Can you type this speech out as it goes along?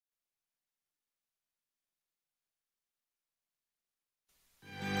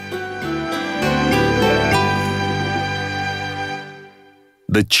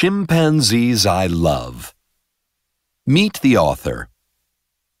The Chimpanzees I Love. Meet the author.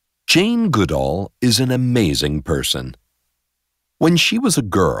 Jane Goodall is an amazing person. When she was a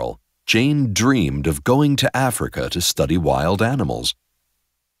girl, Jane dreamed of going to Africa to study wild animals.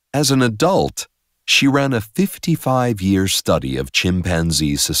 As an adult, she ran a 55-year study of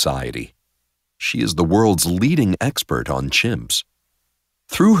chimpanzee society. She is the world's leading expert on chimps.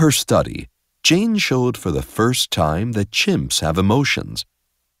 Through her study, Jane showed for the first time that chimps have emotions.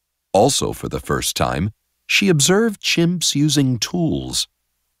 Also for the first time, she observed chimps using tools.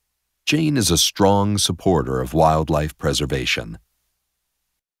 Jane is a strong supporter of wildlife preservation.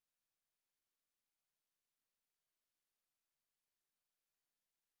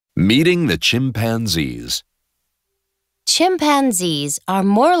 Meeting the chimpanzees. Chimpanzees are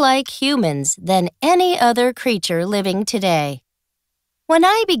more like humans than any other creature living today. When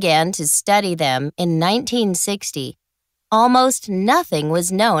I began to study them in 1960, almost nothing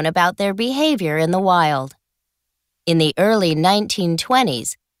was known about their behavior in the wild. In the early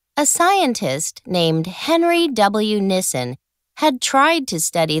 1920s, a scientist named Henry W. Nissen had tried to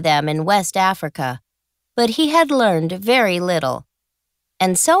study them in West Africa, but he had learned very little.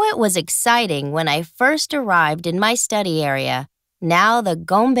 And so it was exciting when I first arrived in my study area, now the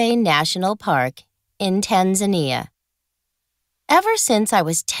Gombe National Park, in Tanzania. Ever since I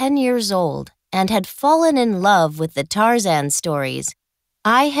was 10 years old and had fallen in love with the Tarzan stories,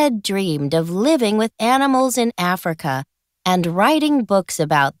 I had dreamed of living with animals in Africa and writing books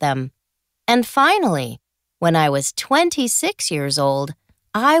about them. And finally, when I was 26 years old,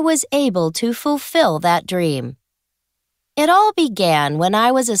 I was able to fulfill that dream. It all began when I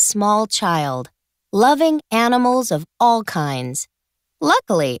was a small child, loving animals of all kinds.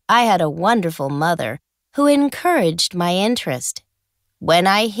 Luckily, I had a wonderful mother who encouraged my interest. When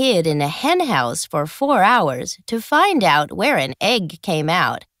I hid in a henhouse for 4 hours to find out where an egg came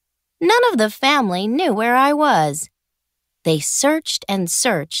out, none of the family knew where I was. They searched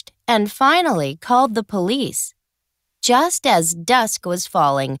and finally called the police. Just as dusk was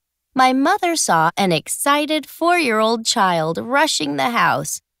falling, my mother saw an excited 4-year-old child rushing the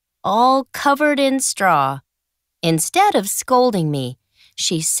house, all covered in straw. Instead of scolding me,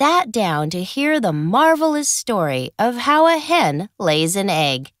 she sat down to hear the marvelous story of how a hen lays an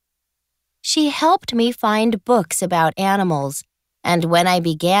egg. She helped me find books about animals, and when I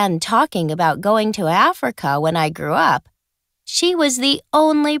began talking about going to Africa when I grew up, she was the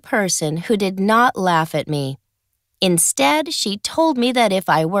only person who did not laugh at me. Instead, she told me that if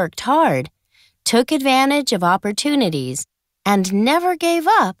I worked hard, took advantage of opportunities, and never gave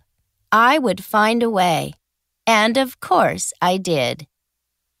up, I would find a way. And of course, I did.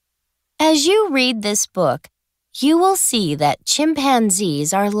 As you read this book, you will see that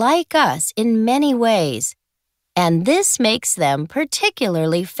chimpanzees are like us in many ways, and this makes them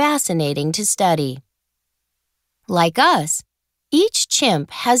particularly fascinating to study. Like us, each chimp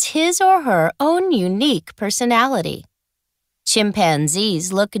has his or her own unique personality.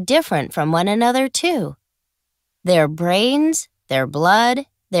 Chimpanzees look different from one another, too. Their brains, their blood,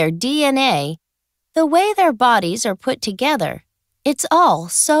 their DNA, the way their bodies are put together, it's all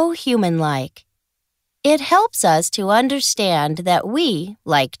so human-like. It helps us to understand that we,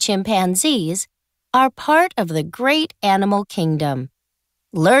 like chimpanzees, are part of the great animal kingdom.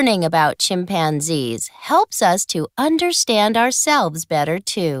 Learning about chimpanzees helps us to understand ourselves better,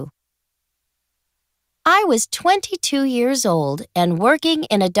 too. I was 22 years old and working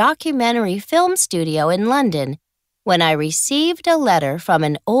in a documentary film studio in London when I received a letter from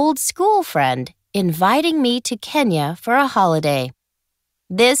an old school friend inviting me to Kenya for a holiday.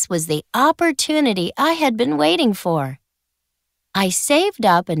 This was the opportunity I had been waiting for. I saved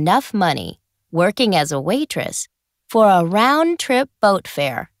up enough money, working as a waitress, for a round-trip boat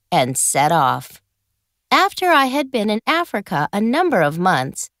fare and set off. After I had been in Africa a number of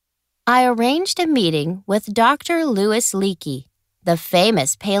months, I arranged a meeting with Dr. Louis Leakey, the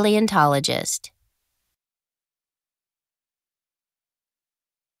famous paleontologist.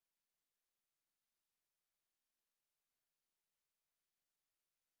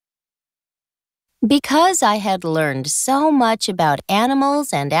 Because I had learned so much about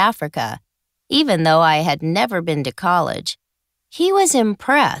animals and Africa, even though I had never been to college, he was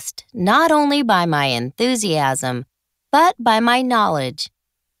impressed not only by my enthusiasm, but by my knowledge.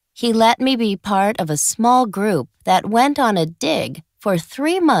 He let me be part of a small group that went on a dig for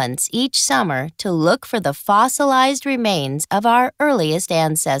 3 months each summer to look for the fossilized remains of our earliest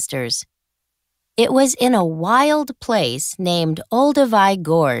ancestors. It was in a wild place named Olduvai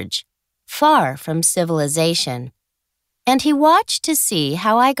Gorge, far from civilization, and he watched to see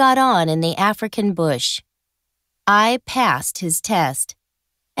how I got on in the African bush. I passed his test,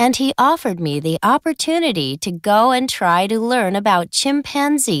 and he offered me the opportunity to go and try to learn about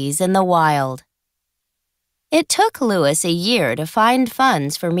chimpanzees in the wild. It took Lewis a year to find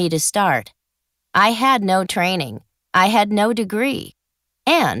funds for me to start. I had no training, I had no degree,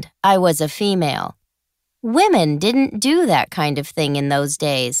 and I was a female. Women didn't do that kind of thing in those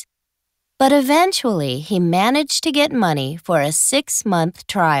days. But eventually, he managed to get money for a 6-month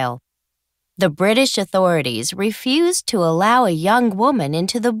trial. The British authorities refused to allow a young woman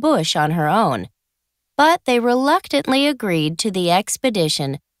into the bush on her own, but they reluctantly agreed to the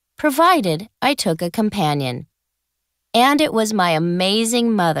expedition, provided I took a companion. And it was my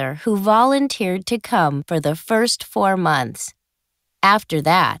amazing mother who volunteered to come for the first 4 months. After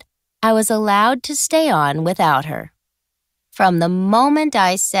that, I was allowed to stay on without her. From the moment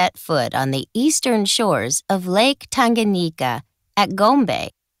I set foot on the eastern shores of Lake Tanganyika at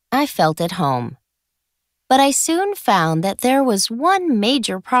Gombe, I felt at home. But I soon found that there was one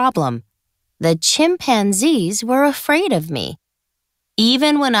major problem. The chimpanzees were afraid of me.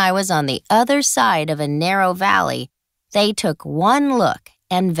 Even when I was on the other side of a narrow valley, they took one look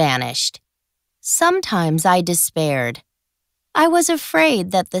and vanished. Sometimes I despaired. I was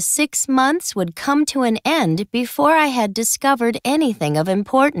afraid that the 6 months would come to an end before I had discovered anything of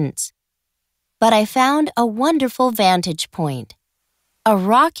importance. But I found a wonderful vantage point, a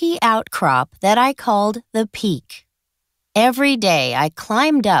rocky outcrop that I called the peak. Every day I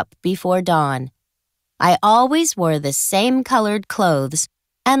climbed up before dawn. I always wore the same colored clothes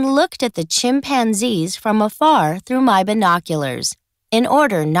and looked at the chimpanzees from afar through my binoculars, in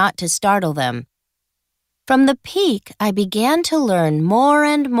order not to startle them. From the peak, I began to learn more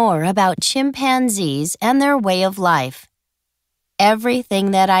and more about chimpanzees and their way of life.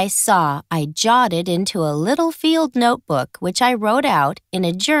 Everything that I saw, I jotted into a little field notebook which I wrote out in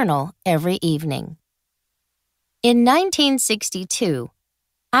a journal every evening. In 1962,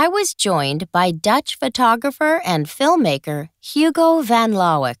 I was joined by Dutch photographer and filmmaker Hugo van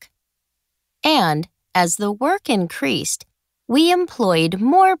Lawick. And, as the work increased, we employed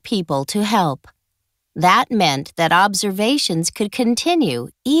more people to help. That meant that observations could continue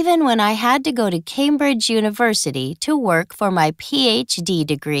even when I had to go to Cambridge University to work for my PhD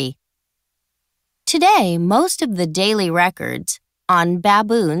degree. Today, most of the daily records, on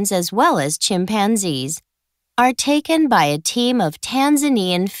baboons as well as chimpanzees, are taken by a team of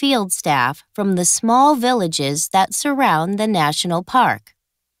Tanzanian field staff from the small villages that surround the national park.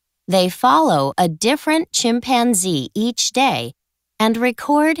 They follow a different chimpanzee each day and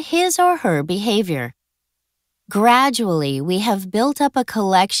record his or her behavior. Gradually, we have built up a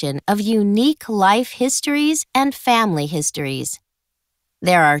collection of unique life histories and family histories.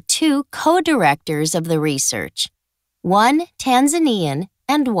 There are 2 co-directors of the research, one Tanzanian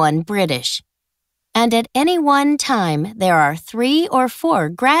and one British. And at any one time, there are 3 or 4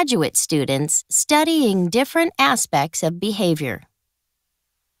 graduate students studying different aspects of behavior.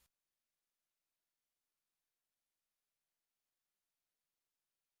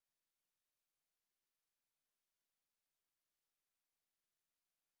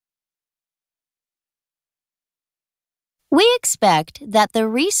 We expect that the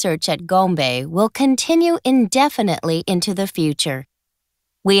research at Gombe will continue indefinitely into the future.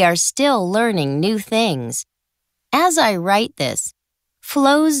 We are still learning new things. As I write this,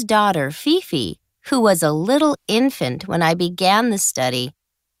 Flo's daughter Fifi, who was a little infant when I began the study,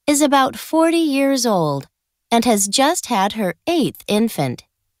 is about 40 years old and has just had her 8th infant.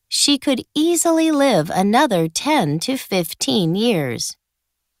 She could easily live another 10 to 15 years.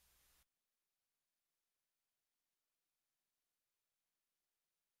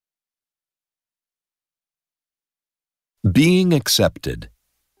 Being accepted.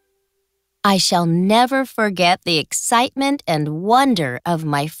 I shall never forget the excitement and wonder of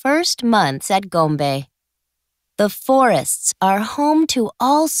my first months at Gombe. The forests are home to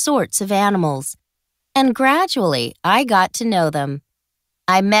all sorts of animals, and gradually I got to know them.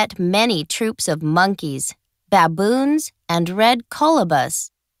 I met many troops of monkeys, baboons, and red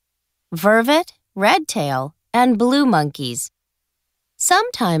colobus, vervet, redtail, and blue monkeys.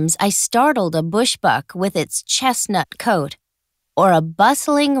 Sometimes I startled a bushbuck with its chestnut coat, or a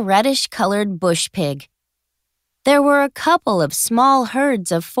bustling reddish-colored bush pig. There were a couple of small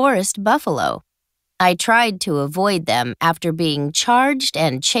herds of forest buffalo. I tried to avoid them after being charged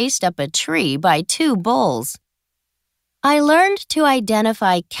and chased up a tree by 2 bulls. I learned to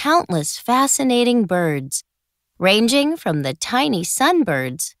identify countless fascinating birds, ranging from the tiny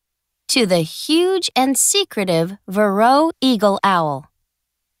sunbirds to the huge and secretive Varroa eagle owl.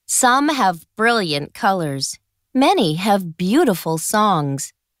 Some have brilliant colors. Many have beautiful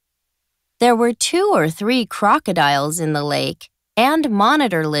songs. There were 2 or 3 crocodiles in the lake, and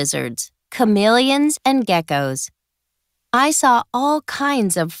monitor lizards, chameleons, and geckos. I saw all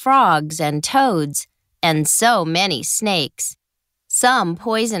kinds of frogs and toads, and so many snakes, some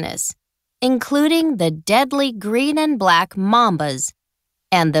poisonous, including the deadly green and black mambas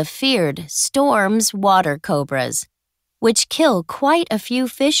and the feared Storm's water cobras, which kill quite a few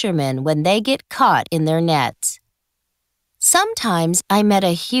fishermen when they get caught in their nets. Sometimes I met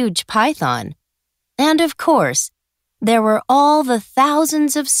a huge python, and of course, there were all the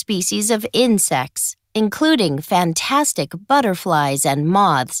thousands of species of insects, including fantastic butterflies and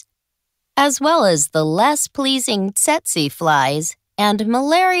moths, as well as the less pleasing tsetse flies and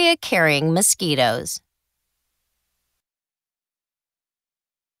malaria-carrying mosquitoes.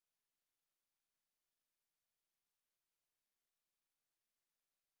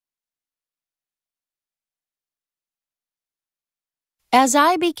 As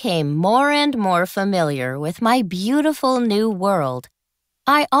I became more and more familiar with my beautiful new world,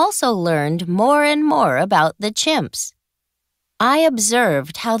 I also learned more and more about the chimps. I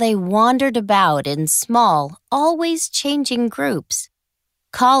observed how they wandered about in small, always changing groups,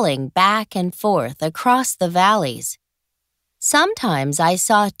 calling back and forth across the valleys. Sometimes I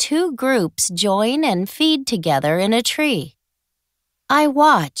saw two groups join and feed together in a tree. I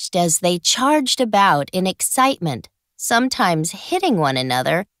watched as they charged about in excitement, sometimes hitting one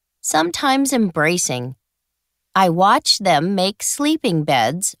another, sometimes embracing. I watched them make sleeping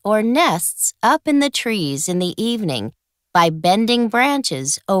beds or nests up in the trees in the evening by bending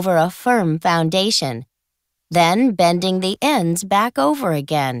branches over a firm foundation, then bending the ends back over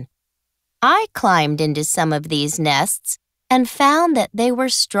again. I climbed into some of these nests and found that they were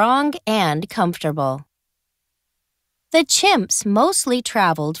strong and comfortable. The chimps mostly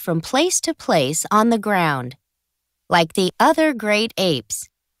traveled from place to place on the ground. Like the other great apes,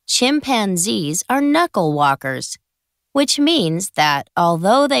 chimpanzees are knuckle walkers, which means that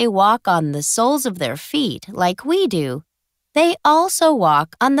although they walk on the soles of their feet like we do, they also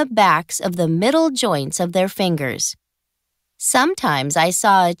walk on the backs of the middle joints of their fingers. Sometimes I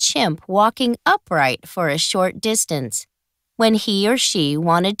saw a chimp walking upright for a short distance when he or she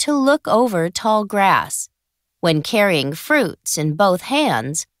wanted to look over tall grass, when carrying fruits in both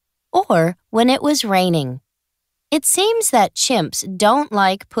hands, or when it was raining. It seems that chimps don't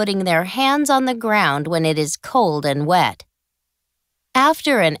like putting their hands on the ground when it is cold and wet.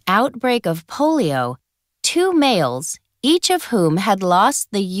 After an outbreak of polio, two males, each of whom had lost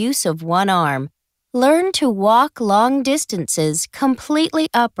the use of one arm, learned to walk long distances completely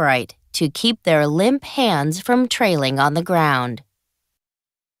upright to keep their limp hands from trailing on the ground.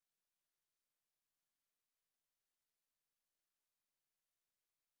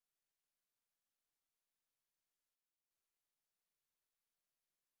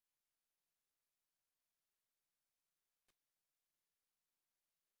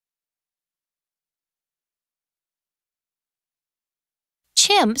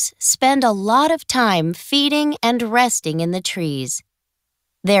 Chimps spend a lot of time feeding and resting in the trees.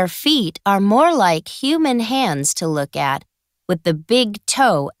 Their feet are more like human hands to look at, with the big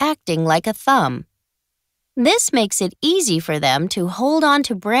toe acting like a thumb. This makes it easy for them to hold on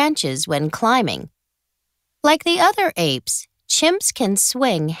to branches when climbing. Like the other apes, chimps can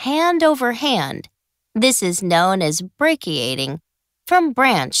swing hand over hand. This is known as brachiating, from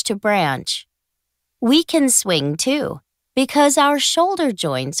branch to branch. We can swing too, because our shoulder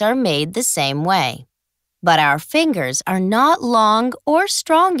joints are made the same way. But our fingers are not long or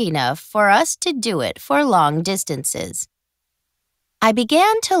strong enough for us to do it for long distances. I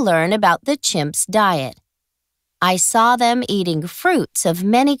began to learn about the chimp's diet. I saw them eating fruits of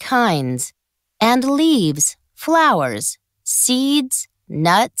many kinds, and leaves, flowers, seeds,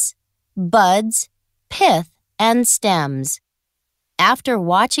 nuts, buds, pith, and stems. After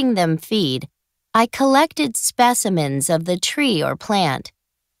watching them feed, I collected specimens of the tree or plant,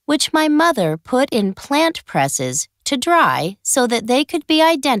 which my mother put in plant presses to dry so that they could be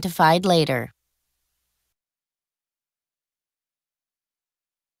identified later.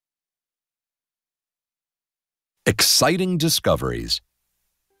 Exciting discoveries.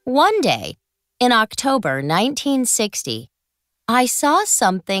 One day, in October 1960, I saw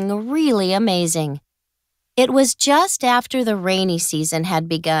something really amazing. It was just after the rainy season had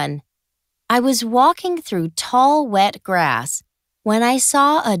begun. I was walking through tall, wet grass when I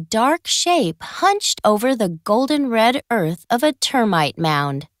saw a dark shape hunched over the golden-red earth of a termite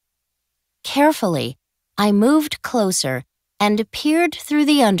mound. Carefully, I moved closer and peered through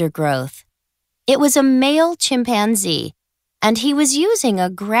the undergrowth. It was a male chimpanzee, and he was using a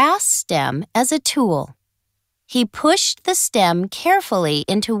grass stem as a tool. He pushed the stem carefully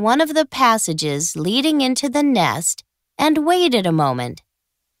into one of the passages leading into the nest and waited a moment.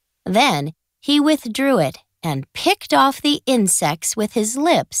 Then he withdrew it and picked off the insects with his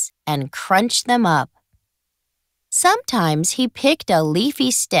lips and crunched them up. Sometimes he picked a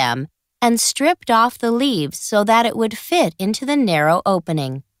leafy stem and stripped off the leaves so that it would fit into the narrow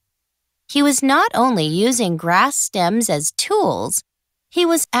opening. He was not only using grass stems as tools, he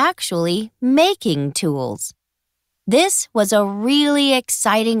was actually making tools. This was a really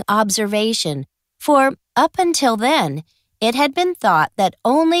exciting observation, for up until then, it had been thought that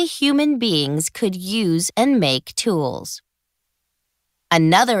only human beings could use and make tools.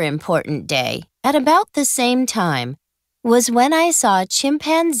 Another important day, at about the same time, was when I saw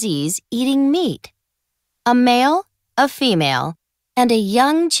chimpanzees eating meat. A male, a female, and a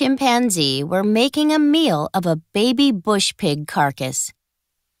young chimpanzee were making a meal of a baby bush pig carcass.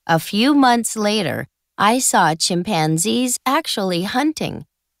 A few months later, I saw chimpanzees actually hunting.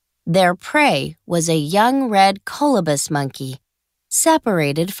 Their prey was a young red colobus monkey,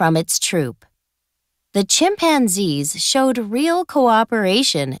 separated from its troop. The chimpanzees showed real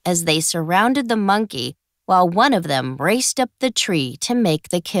cooperation as they surrounded the monkey while one of them raced up the tree to make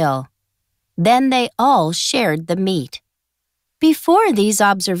the kill. Then they all shared the meat. Before these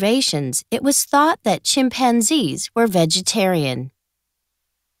observations, it was thought that chimpanzees were vegetarian.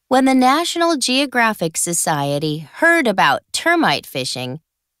 When the National Geographic Society heard about termite fishing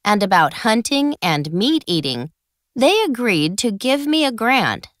and about hunting and meat eating, they agreed to give me a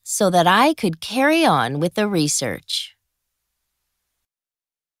grant so that I could carry on with the research.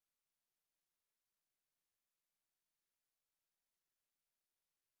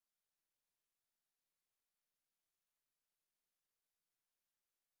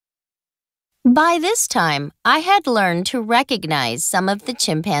 By this time, I had learned to recognize some of the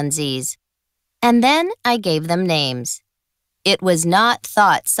chimpanzees, and then I gave them names. It was not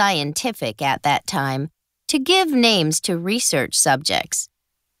thought scientific at that time to give names to research subjects.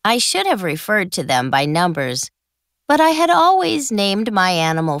 I should have referred to them by numbers, but I had always named my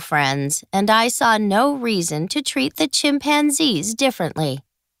animal friends, and I saw no reason to treat the chimpanzees differently.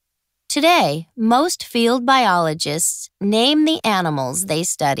 Today, most field biologists name the animals they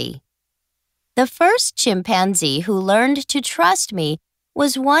study. The first chimpanzee who learned to trust me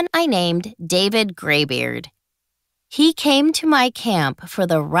was one I named David Graybeard. He came to my camp for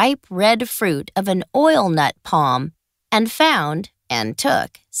the ripe red fruit of an oil nut palm and found and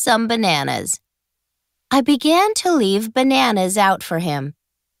took some bananas. I began to leave bananas out for him,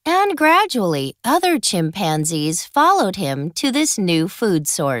 and gradually other chimpanzees followed him to this new food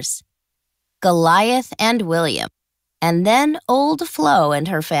source. Goliath and William, and then Old Flo and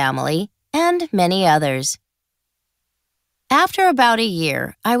her family, and many others. After about a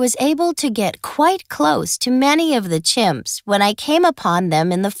year, I was able to get quite close to many of the chimps when I came upon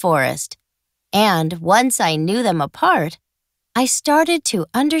them in the forest, and once I knew them apart, I started to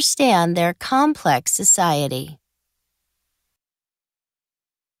understand their complex society.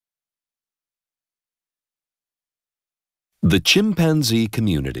 The chimpanzee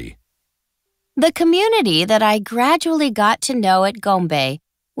community. The community that I gradually got to know at Gombe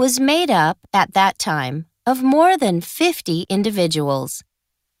was made up, at that time, of more than 50 individuals.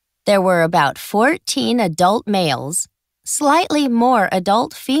 There were about 14 adult males, slightly more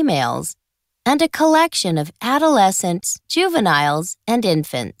adult females, and a collection of adolescents, juveniles, and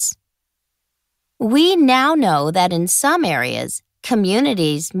infants. We now know that in some areas,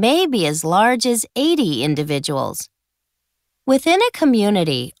 communities may be as large as 80 individuals. Within a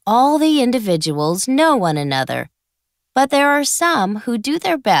community, all the individuals know one another, but there are some who do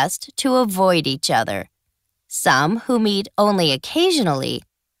their best to avoid each other, some who meet only occasionally,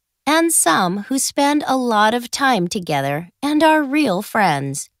 and some who spend a lot of time together and are real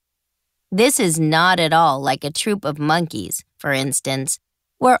friends. This is not at all like a troop of monkeys, for instance,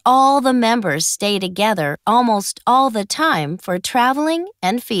 where all the members stay together almost all the time for traveling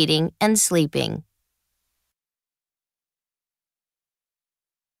and feeding and sleeping.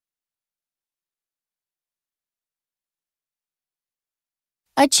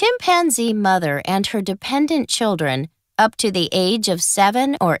 A chimpanzee mother and her dependent children, up to the age of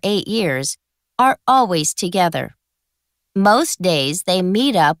 7 or 8 years, are always together. Most days they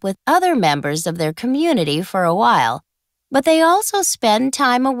meet up with other members of their community for a while, but they also spend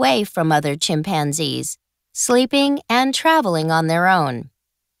time away from other chimpanzees, sleeping and traveling on their own.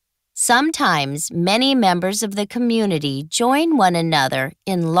 Sometimes many members of the community join one another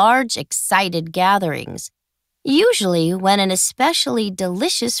in large, excited gatherings, usually when an especially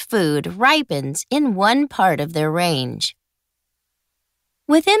delicious food ripens in one part of their range.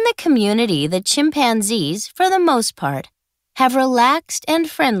 Within the community, the chimpanzees, for the most part, have relaxed and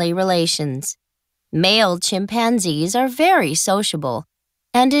friendly relations. Male chimpanzees are very sociable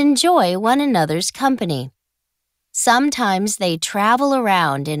and enjoy one another's company. Sometimes they travel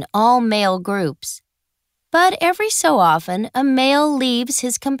around in all-male groups, but every so often a male leaves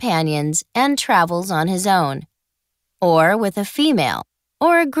his companions and travels on his own, or with a female,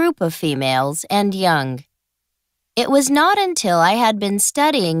 or a group of females and young. It was not until I had been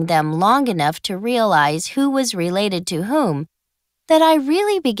studying them long enough to realize who was related to whom that I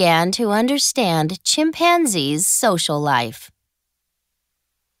really began to understand chimpanzees' social life.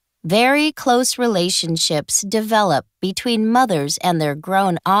 Very close relationships develop between mothers and their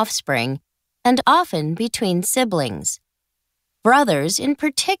grown offspring, and often between siblings. Brothers, in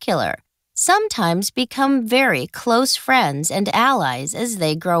particular, sometimes become very close friends and allies as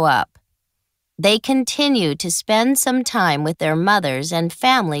they grow up. They continue to spend some time with their mothers and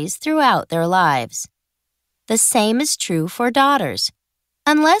families throughout their lives. The same is true for daughters,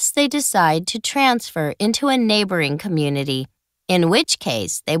 unless they decide to transfer into a neighboring community, in which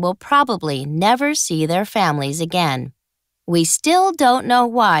case they will probably never see their families again. We still don't know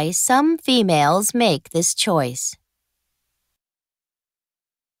why some females make this choice.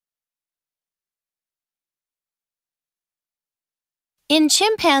 In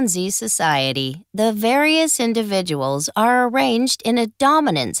chimpanzee society, the various individuals are arranged in a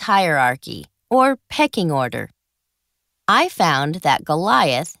dominance hierarchy, or pecking order. I found that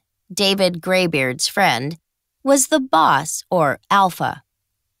Goliath, David Greybeard's friend, was the boss, or alpha.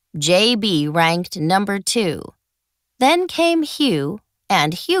 JB ranked number 2. Then came Hugh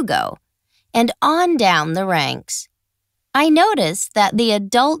and Hugo, and on down the ranks. I noticed that the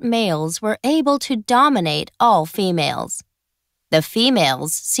adult males were able to dominate all females. The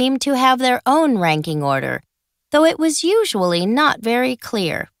females seemed to have their own ranking order, though it was usually not very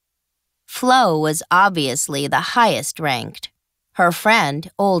clear. Flo was obviously the highest ranked. Her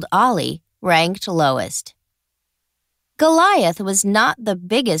friend, Old Ollie, ranked lowest. Goliath was not the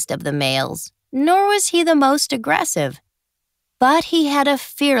biggest of the males, nor was he the most aggressive. But he had a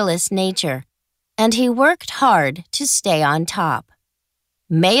fearless nature, and he worked hard to stay on top.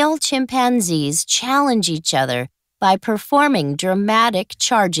 Male chimpanzees challenge each other by performing dramatic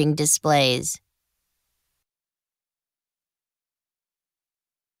charging displays.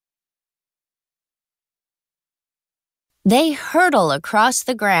 They hurtle across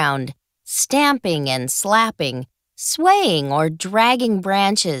the ground, stamping and slapping, swaying or dragging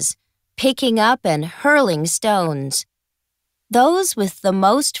branches, picking up and hurling stones. Those with the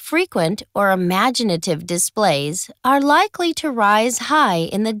most frequent or imaginative displays are likely to rise high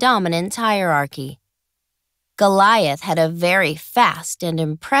in the dominance hierarchy. Goliath had a very fast and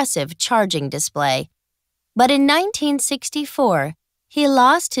impressive charging display, but in 1964, he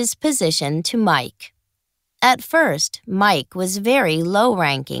lost his position to Mike. At first, Mike was very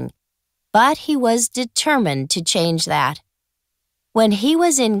low-ranking, but he was determined to change that. When he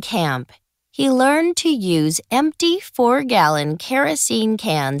was in camp, he learned to use empty 4-gallon kerosene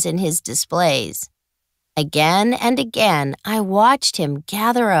cans in his displays. Again and again, I watched him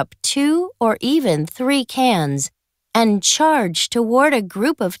gather up 2 or even 3 cans and charge toward a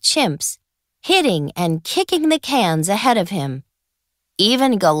group of chimps, hitting and kicking the cans ahead of him.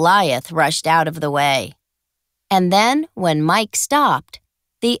 Even Goliath rushed out of the way. And then, when Mike stopped,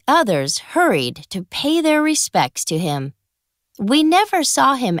 the others hurried to pay their respects to him. We never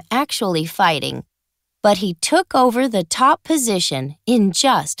saw him actually fighting, but he took over the top position in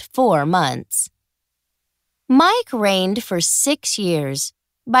just 4 months. Mike reigned for 6 years,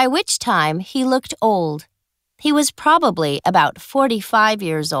 by which time he looked old. He was probably about 45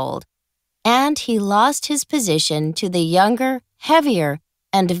 years old, and he lost his position to the younger, heavier,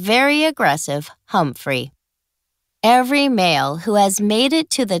 and very aggressive Humphrey. Every male who has made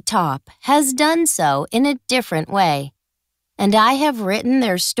it to the top has done so in a different way, and I have written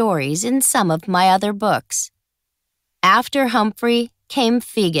their stories in some of my other books. After Humphrey came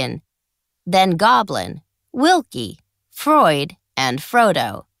Fagin, then Goblin, Wilkie, Freud, and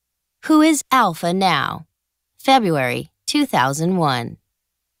Frodo, who is Alpha now. February 2001.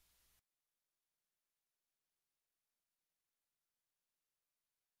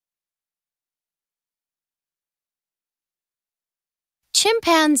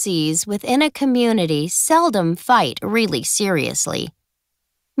 Chimpanzees within a community seldom fight really seriously.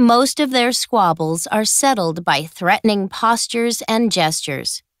 Most of their squabbles are settled by threatening postures and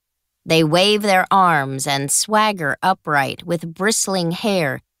gestures. They wave their arms and swagger upright with bristling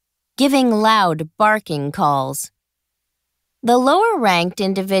hair, giving loud barking calls. The lower-ranked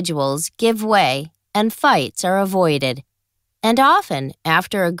individuals give way and fights are avoided, and often,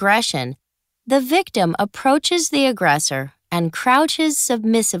 after aggression, the victim approaches the aggressor and crouches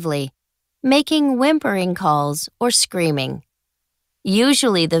submissively, making whimpering calls or screaming.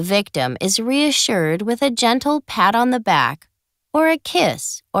 Usually the victim is reassured with a gentle pat on the back or a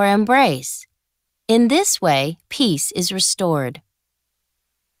kiss or embrace. In this way, peace is restored.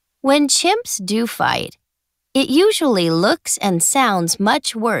 When chimps do fight, it usually looks and sounds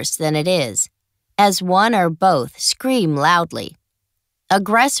much worse than it is, as one or both scream loudly.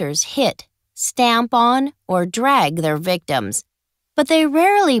 Aggressors hit, stamp on, or drag their victims, but they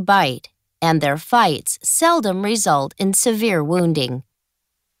rarely bite, and their fights seldom result in severe wounding.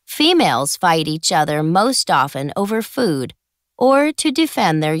 Females fight each other most often over food or to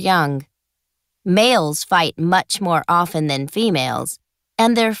defend their young. Males fight much more often than females,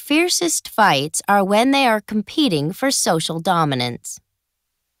 and their fiercest fights are when they are competing for social dominance.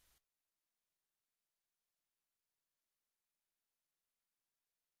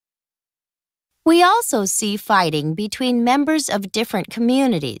 We also see fighting between members of different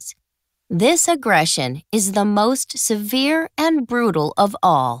communities. This aggression is the most severe and brutal of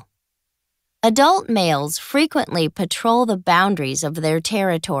all. Adult males frequently patrol the boundaries of their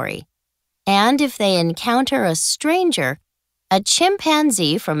territory, and if they encounter a stranger, a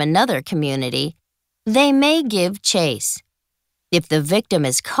chimpanzee from another community, they may give chase. If the victim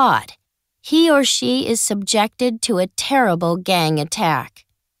is caught, he or she is subjected to a terrible gang attack.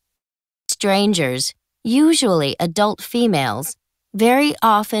 Strangers, usually adult females, very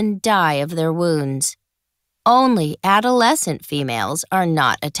often die of their wounds. Only adolescent females are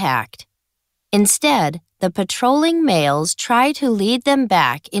not attacked. Instead, the patrolling males try to lead them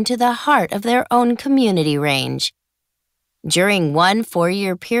back into the heart of their own community range. During one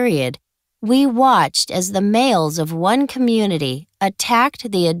 4-year period, we watched as the males of one community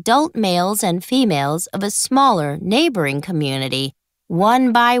attacked the adult males and females of a smaller neighboring community,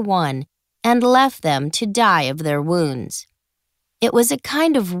 one by one, and left them to die of their wounds. It was a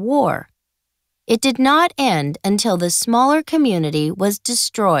kind of war. It did not end until the smaller community was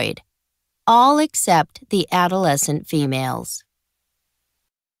destroyed, all except the adolescent females.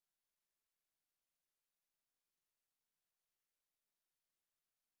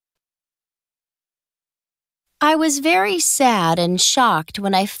 I was very sad and shocked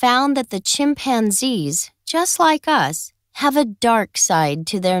when I found that the chimpanzees, just like us, have a dark side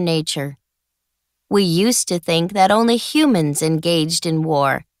to their nature. We used to think that only humans engaged in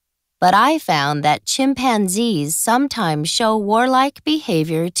war, but I found that chimpanzees sometimes show warlike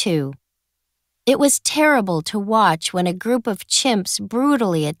behavior too. It was terrible to watch when a group of chimps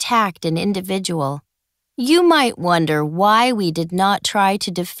brutally attacked an individual. You might wonder why we did not try to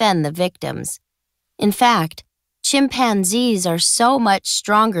defend the victims. In fact, chimpanzees are so much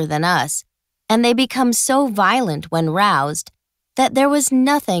stronger than us, and they become so violent when roused, that there was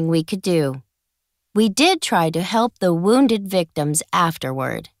nothing we could do. We did try to help the wounded victims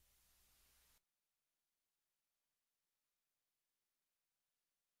afterward.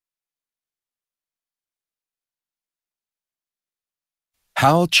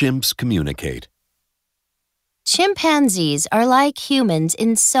 How chimps communicate. Chimpanzees are like humans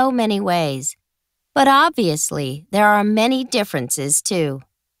in so many ways, but obviously there are many differences too.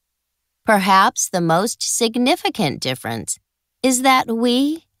 Perhaps the most significant difference is that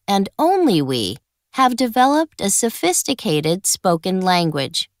we, and only we, have developed a sophisticated spoken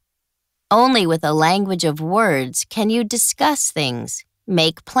language. Only with a language of words can you discuss things,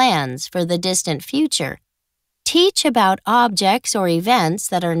 make plans for the distant future, teach about objects or events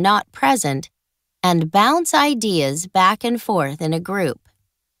that are not present, and bounce ideas back and forth in a group.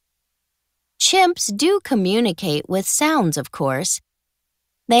 Chimps do communicate with sounds, of course.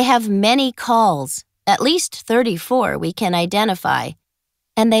 They have many calls, at least 34 we can identify,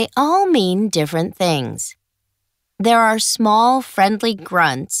 and they all mean different things. There are small, friendly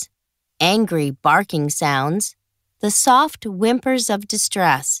grunts, angry barking sounds, the soft whimpers of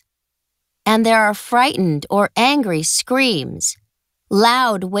distress, and there are frightened or angry screams,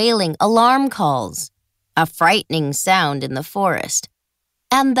 loud wailing alarm calls, a frightening sound in the forest,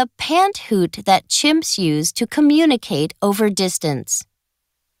 and the pant hoot that chimps use to communicate over distance.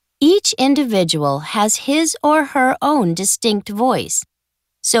 Each individual has his or her own distinct voice,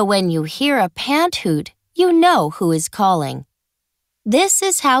 so when you hear a pant hoot, you know who is calling. This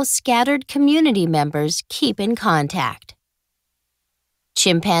is how scattered community members keep in contact.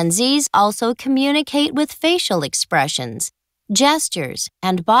 Chimpanzees also communicate with facial expressions, gestures,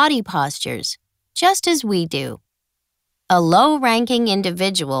 and body postures, just as we do. A low-ranking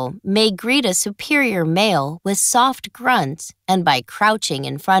individual may greet a superior male with soft grunts and by crouching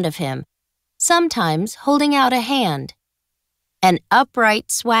in front of him, sometimes holding out a hand. An upright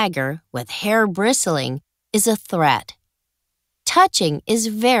swagger with hair bristling is a threat. touching is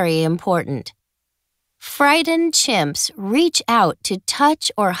very important. Frightened chimps reach out to touch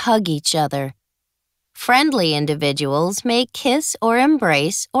or hug each other. Friendly individuals may kiss or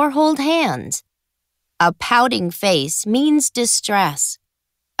embrace or hold hands. A pouting face means distress.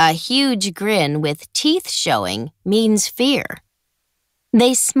 A huge grin with teeth showing means fear.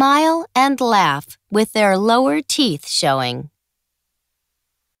 They smile and laugh with their lower teeth showing.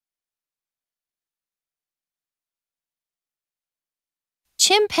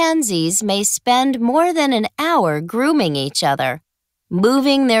 Chimpanzees may spend more than an hour grooming each other,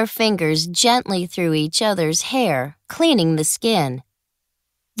 moving their fingers gently through each other's hair, cleaning the skin.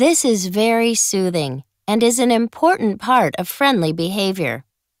 This is very soothing and is an important part of friendly behavior.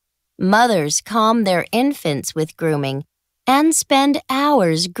 Mothers calm their infants with grooming and spend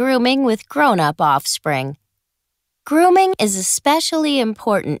hours grooming with grown-up offspring. Grooming is especially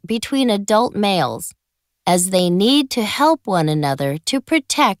important between adult males, as they need to help one another to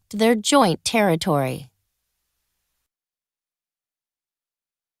protect their joint territory.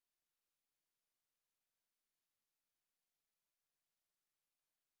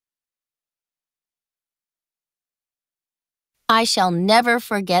 I shall never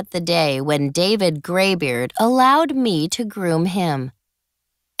forget the day when David Graybeard allowed me to groom him.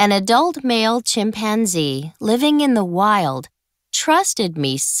 An adult male chimpanzee living in the wild trusted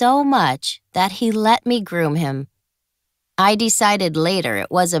me so much that he let me groom him. I decided later it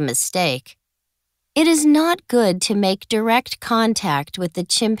was a mistake. It is not good to make direct contact with the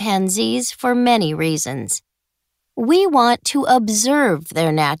chimpanzees for many reasons. We want to observe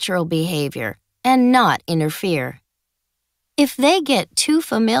their natural behavior and not interfere. If they get too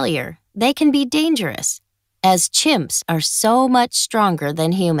familiar, they can be dangerous, as chimps are so much stronger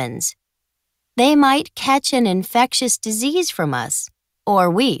than humans. They might catch an infectious disease from us, or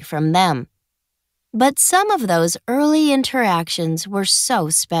we from them. But some of those early interactions were so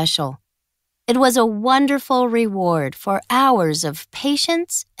special. It was a wonderful reward for hours of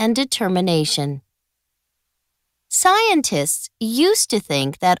patience and determination. Scientists used to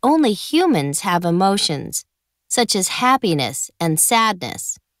think that only humans have emotions, such as happiness and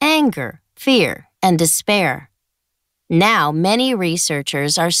sadness, anger, fear, and despair. Now, many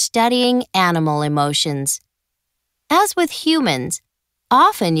researchers are studying animal emotions. As with humans,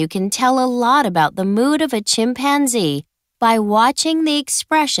 often you can tell a lot about the mood of a chimpanzee by watching the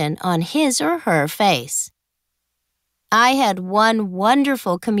expression on his or her face. I had one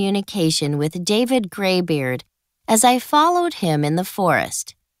wonderful communication with David Graybeard as I followed him in the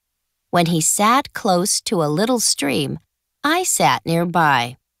forest. When he sat close to a little stream, I sat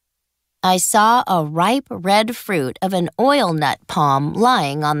nearby. I saw a ripe red fruit of an oil nut palm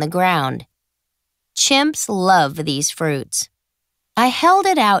lying on the ground. Chimps love these fruits. I held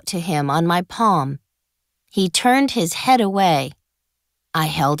it out to him on my palm. He turned his head away. I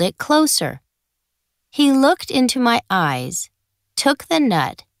held it closer. He looked into my eyes, took the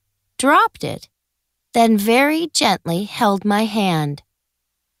nut, dropped it, then very gently held my hand.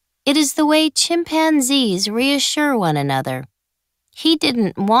 It is the way chimpanzees reassure one another. He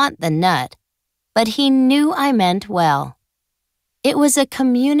didn't want the nut, but he knew I meant well. It was a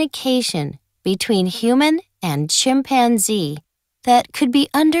communication between human and chimpanzee that could be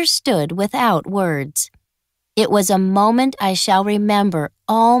understood without words. It was a moment I shall remember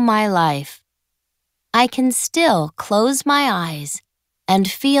all my life. I can still close my eyes and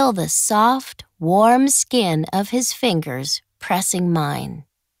feel the soft, warm skin of his fingers pressing mine.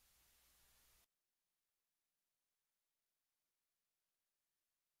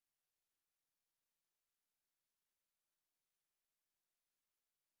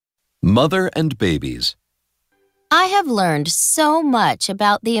 Mother and babies. I have learned so much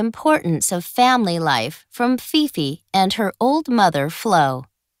about the importance of family life from Fifi and her old mother, Flo.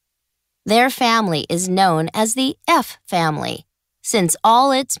 Their family is known as the F family, since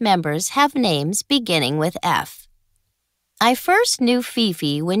all its members have names beginning with F. I first knew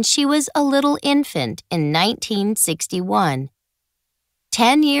Fifi when she was a little infant in 1961.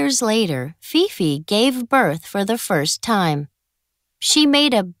 10 years later, Fifi gave birth for the first time. She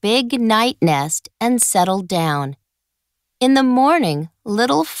made a big night nest and settled down. In the morning,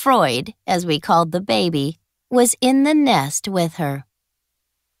 little Freud, as we called the baby, was in the nest with her.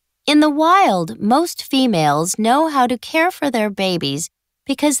 In the wild, most females know how to care for their babies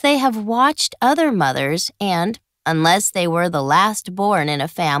because they have watched other mothers and, unless they were the last born in a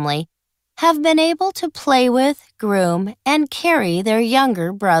family, have been able to play with, groom, and carry their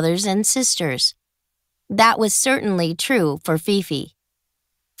younger brothers and sisters. That was certainly true for Fifi.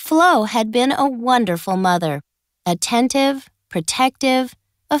 Flo had been a wonderful mother, attentive, protective,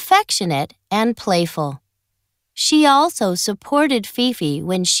 affectionate, and playful. She also supported Fifi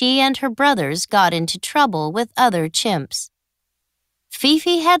when she and her brothers got into trouble with other chimps.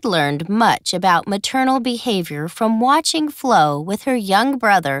 Fifi had learned much about maternal behavior from watching Flo with her young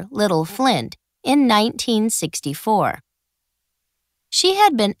brother, Little Flint, in 1964. She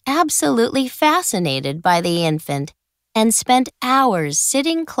had been absolutely fascinated by the infant and spent hours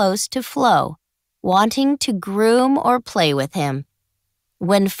sitting close to Flo, wanting to groom or play with him.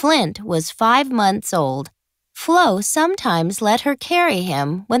 When Flint was 5 months old, Flo sometimes let her carry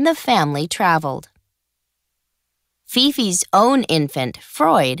him when the family traveled. Fifi's own infant,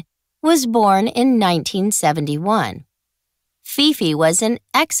 Freud, was born in 1971. Fifi was an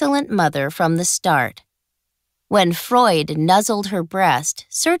excellent mother from the start. When Freud nuzzled her breast,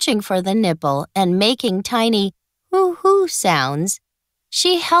 searching for the nipple and making tiny hoo-hoo sounds,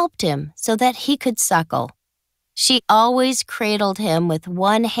 she helped him so that he could suckle. She always cradled him with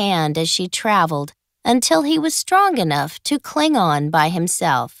one hand as she traveled until he was strong enough to cling on by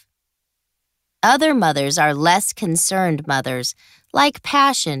himself. Other mothers are less concerned mothers, like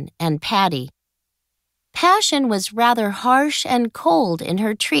Passion and Patty. Passion was rather harsh and cold in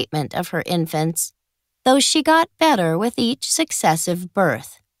her treatment of her infants, though she got better with each successive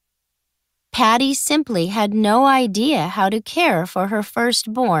birth. Patty simply had no idea how to care for her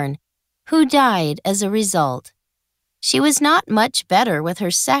firstborn, who died as a result. She was not much better with her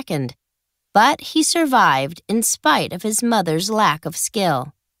second, but he survived in spite of his mother's lack of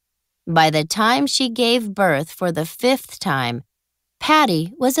skill. By the time she gave birth for the 5th time,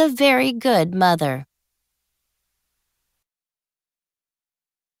 Patty was a very good mother.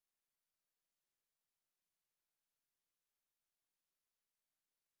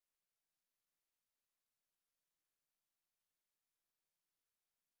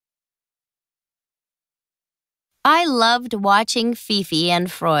 I loved watching Fifi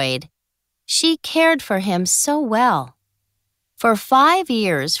and Freud. She cared for him so well. For 5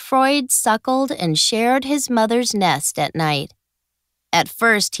 years, Freud suckled and shared his mother's nest at night. At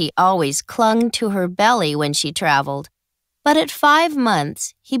first, he always clung to her belly when she traveled, but at 5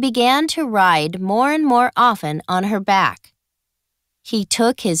 months, he began to ride more and more often on her back. He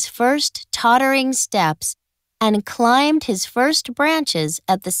took his first tottering steps and climbed his first branches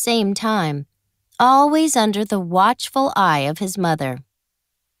at the same time, always under the watchful eye of his mother.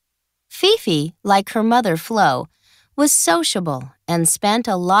 Fifi, like her mother Flo, was sociable and spent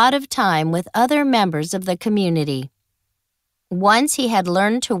a lot of time with other members of the community. Once he had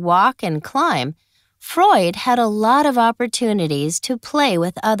learned to walk and climb, Freud had a lot of opportunities to play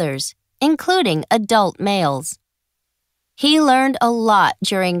with others, including adult males. He learned a lot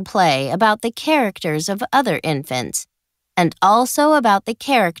during play about the characters of other infants, and also about the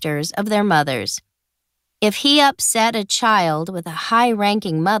characters of their mothers. If he upset a child with a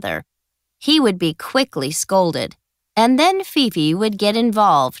high-ranking mother, he would be quickly scolded, and then Fifi would get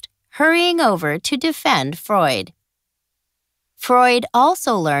involved, hurrying over to defend Freud. Freud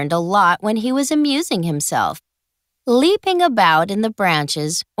also learned a lot when he was amusing himself, leaping about in the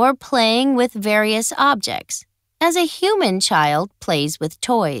branches or playing with various objects, as a human child plays with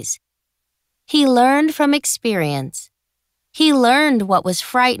toys. He learned from experience. He learned what was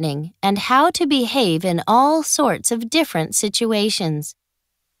frightening and how to behave in all sorts of different situations.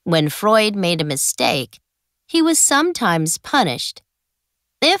 When Freud made a mistake, he was sometimes punished.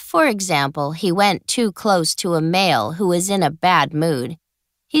 If, for example, he went too close to a male who was in a bad mood,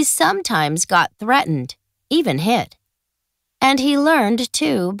 he sometimes got threatened, even hit. And he learned,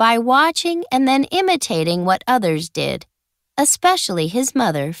 too, by watching and then imitating what others did, especially his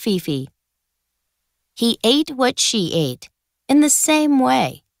mother, Fifi. He ate what she ate, in the same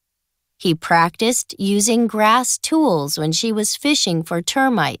way. He practiced using grass tools when she was fishing for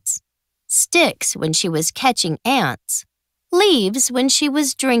termites, sticks when she was catching ants, leaves when she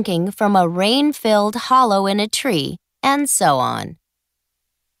was drinking from a rain-filled hollow in a tree, and so on.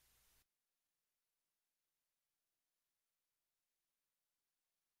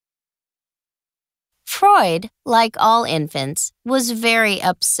 Freud, like all infants, was very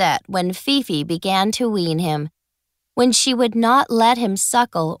upset when Fifi began to wean him, when she would not let him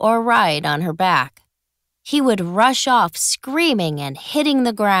suckle or ride on her back. He would rush off screaming and hitting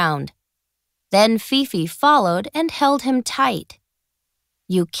the ground. Then Fifi followed and held him tight.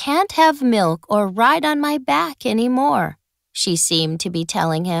 "You can't have milk or ride on my back anymore," she seemed to be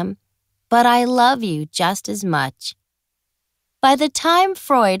telling him, "but I love you just as much." By the time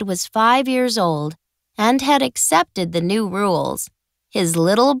Freud was 5 years old and had accepted the new rules, his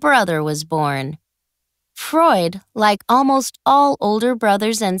little brother was born. Freud, like almost all older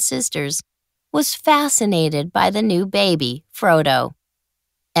brothers and sisters, was fascinated by the new baby, Frodo.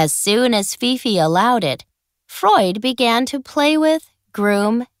 As soon as Fifi allowed it, Freud began to play with,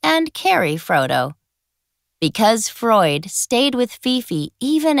 groom, and carry Frodo. Because Freud stayed with Fifi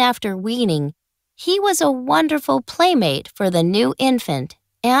even after weaning, he was a wonderful playmate for the new infant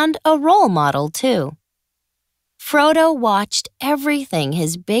and a role model, too. Frodo watched everything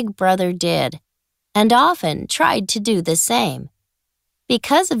his big brother did and often tried to do the same.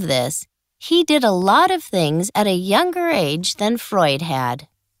 Because of this, he did a lot of things at a younger age than Freud had.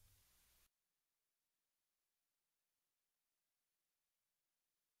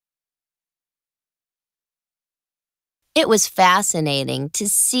 It was fascinating to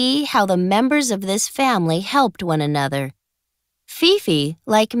see how the members of this family helped one another. Fifi,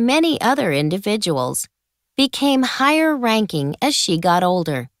 like many other individuals, became higher ranking as she got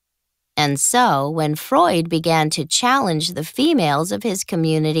older. And so, when Freud began to challenge the females of his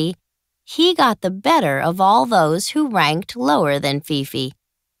community, he got the better of all those who ranked lower than Fifi,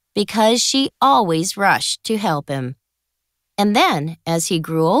 because she always rushed to help him. And then, as he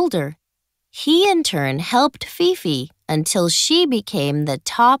grew older, he in turn helped Fifi until she became the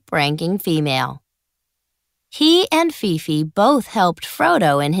top-ranking female. He and Fifi both helped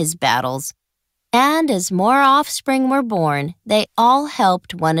Frodo in his battles, and as more offspring were born, they all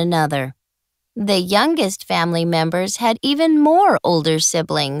helped one another. The youngest family members had even more older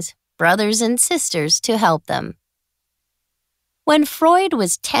siblings, brothers and sisters, to help them. When Freud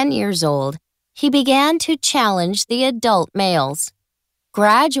was 10 years old, he began to challenge the adult males.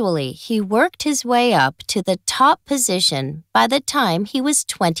 Gradually, he worked his way up to the top position by the time he was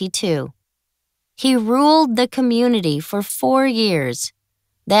 22. He ruled the community for 4 years.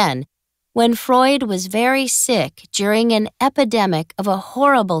 Then, when Freud was very sick during an epidemic of a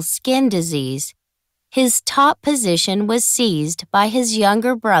horrible skin disease, his top position was seized by his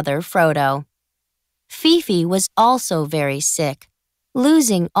younger brother, Frodo. Fifi was also very sick,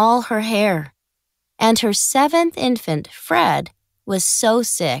 losing all her hair. And her 7th infant, Fred, was so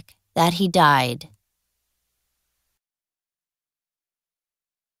sick that he died.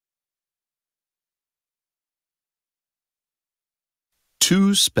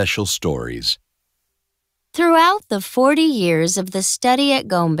 Two special stories. Throughout the 40 years of the study at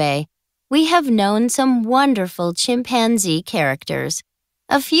Gombe, we have known some wonderful chimpanzee characters,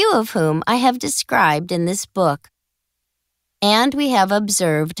 a few of whom I have described in this book. And we have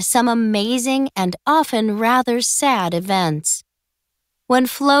observed some amazing and often rather sad events. When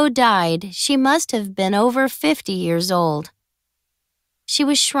Flo died, she must have been over 50 years old. She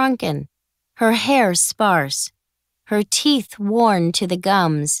was shrunken, her hair sparse, her teeth worn to the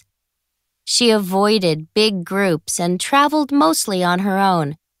gums. She avoided big groups and traveled mostly on her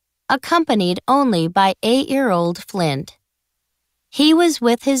own, accompanied only by 8-year-old Flint. He was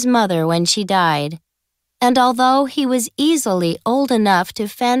with his mother when she died, and although he was easily old enough to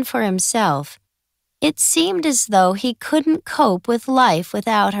fend for himself, it seemed as though he couldn't cope with life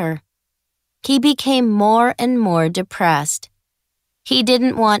without her. He became more and more depressed. He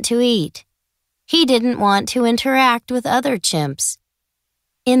didn't want to eat. He didn't want to interact with other chimps.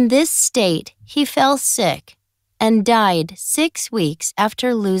 In this state, he fell sick and died 6 weeks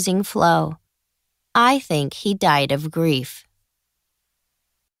after losing Flo. I think he died of grief.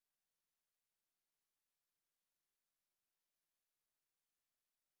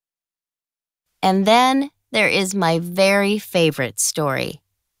 And then there is my very favorite story.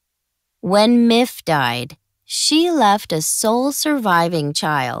 When Miff died, she left a sole surviving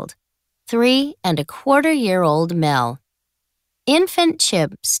child, 3-1/4-year-old Mel. Infant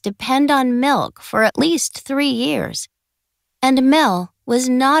chimps depend on milk for at least 3 years, and Mel was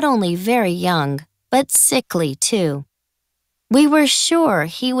not only very young, but sickly too. We were sure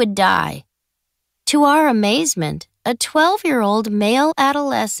he would die. To our amazement, a 12-year-old male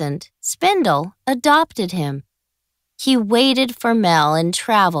adolescent, Spindle, adopted him. He waited for Mel in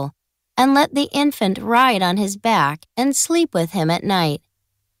travel and let the infant ride on his back and sleep with him at night.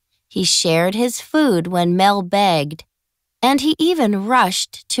 He shared his food when Mel begged, and he even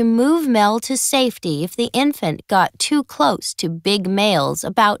rushed to move Mel to safety if the infant got too close to big males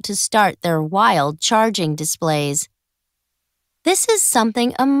about to start their wild charging displays. This is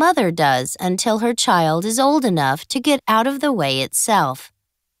something a mother does until her child is old enough to get out of the way itself.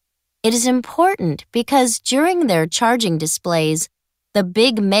 It is important because during their charging displays, the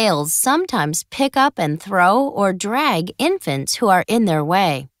big males sometimes pick up and throw or drag infants who are in their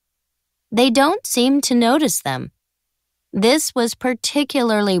way. They don't seem to notice them. This was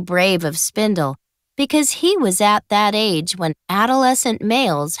particularly brave of Spindle because he was at that age when adolescent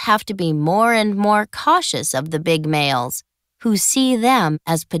males have to be more and more cautious of the big males, who see them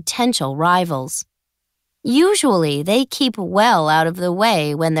as potential rivals. Usually, they keep well out of the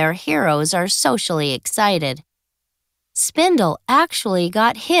way when their heroes are socially excited. Spindle actually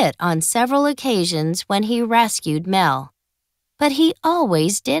got hit on several occasions when he rescued Mel, but he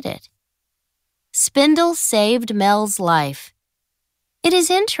always did it. Spindle saved Mel's life. It is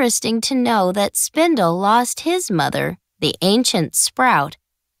interesting to know that Spindle lost his mother, the ancient Sprout,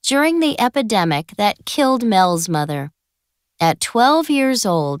 during the epidemic that killed Mel's mother. At 12 years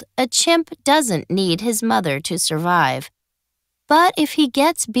old, a chimp doesn't need his mother to survive. But if he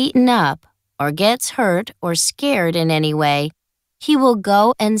gets beaten up, or gets hurt or scared in any way, he will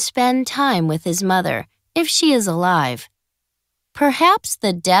go and spend time with his mother, if she is alive. Perhaps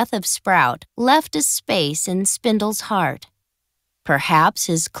the death of Sprout left a space in Spindle's heart. Perhaps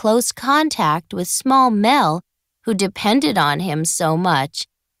his close contact with small Mel, who depended on him so much,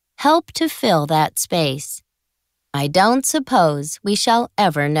 helped to fill that space. I don't suppose we shall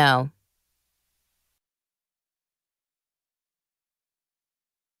ever know.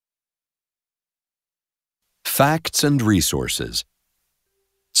 Facts and resources.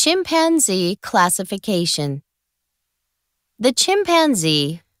 Chimpanzee classification. The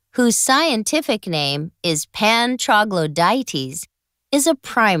chimpanzee, whose scientific name is Pan troglodytes, is a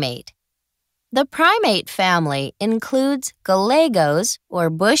primate. The primate family includes galagos, or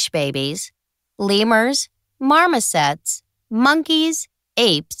bush babies, lemurs, marmosets, monkeys,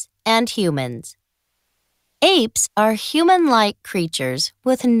 apes, and humans. Apes are human-like creatures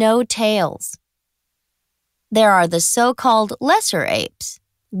with no tails. There are the so-called lesser apes,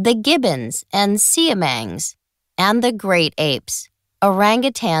 the gibbons and siamangs, and the great apes,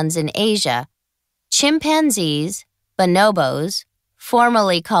 orangutans in Asia, chimpanzees, bonobos,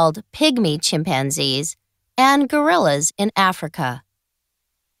 formerly called pygmy chimpanzees, and gorillas in Africa.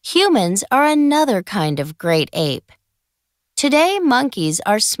 Humans are another kind of great ape. Today, monkeys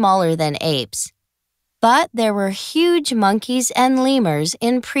are smaller than apes, but there were huge monkeys and lemurs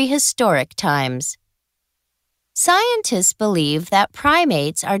in prehistoric times. Scientists believe that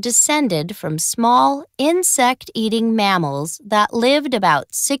primates are descended from small, insect-eating mammals that lived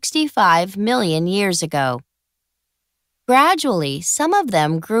about 65 million years ago. Gradually, some of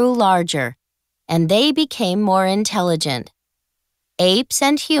them grew larger, and they became more intelligent. Apes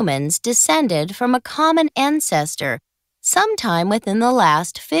and humans descended from a common ancestor sometime within the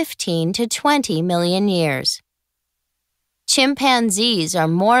last 15 to 20 million years. Chimpanzees are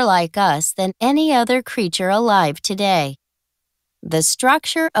more like us than any other creature alive today. The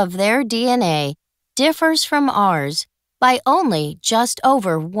structure of their DNA differs from ours by only just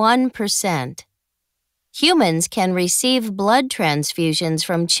over 1%. Humans can receive blood transfusions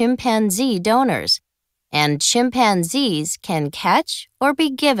from chimpanzee donors, and chimpanzees can catch or be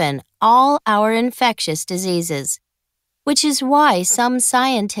given all our infectious diseases, which is why some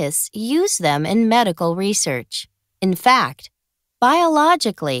scientists use them in medical research. In fact,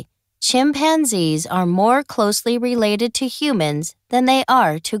 biologically, chimpanzees are more closely related to humans than they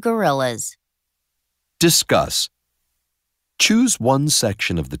are to gorillas. Discuss. Choose one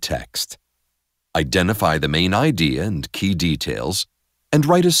section of the text. Identify the main idea and key details, and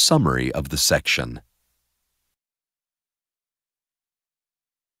write a summary of the section.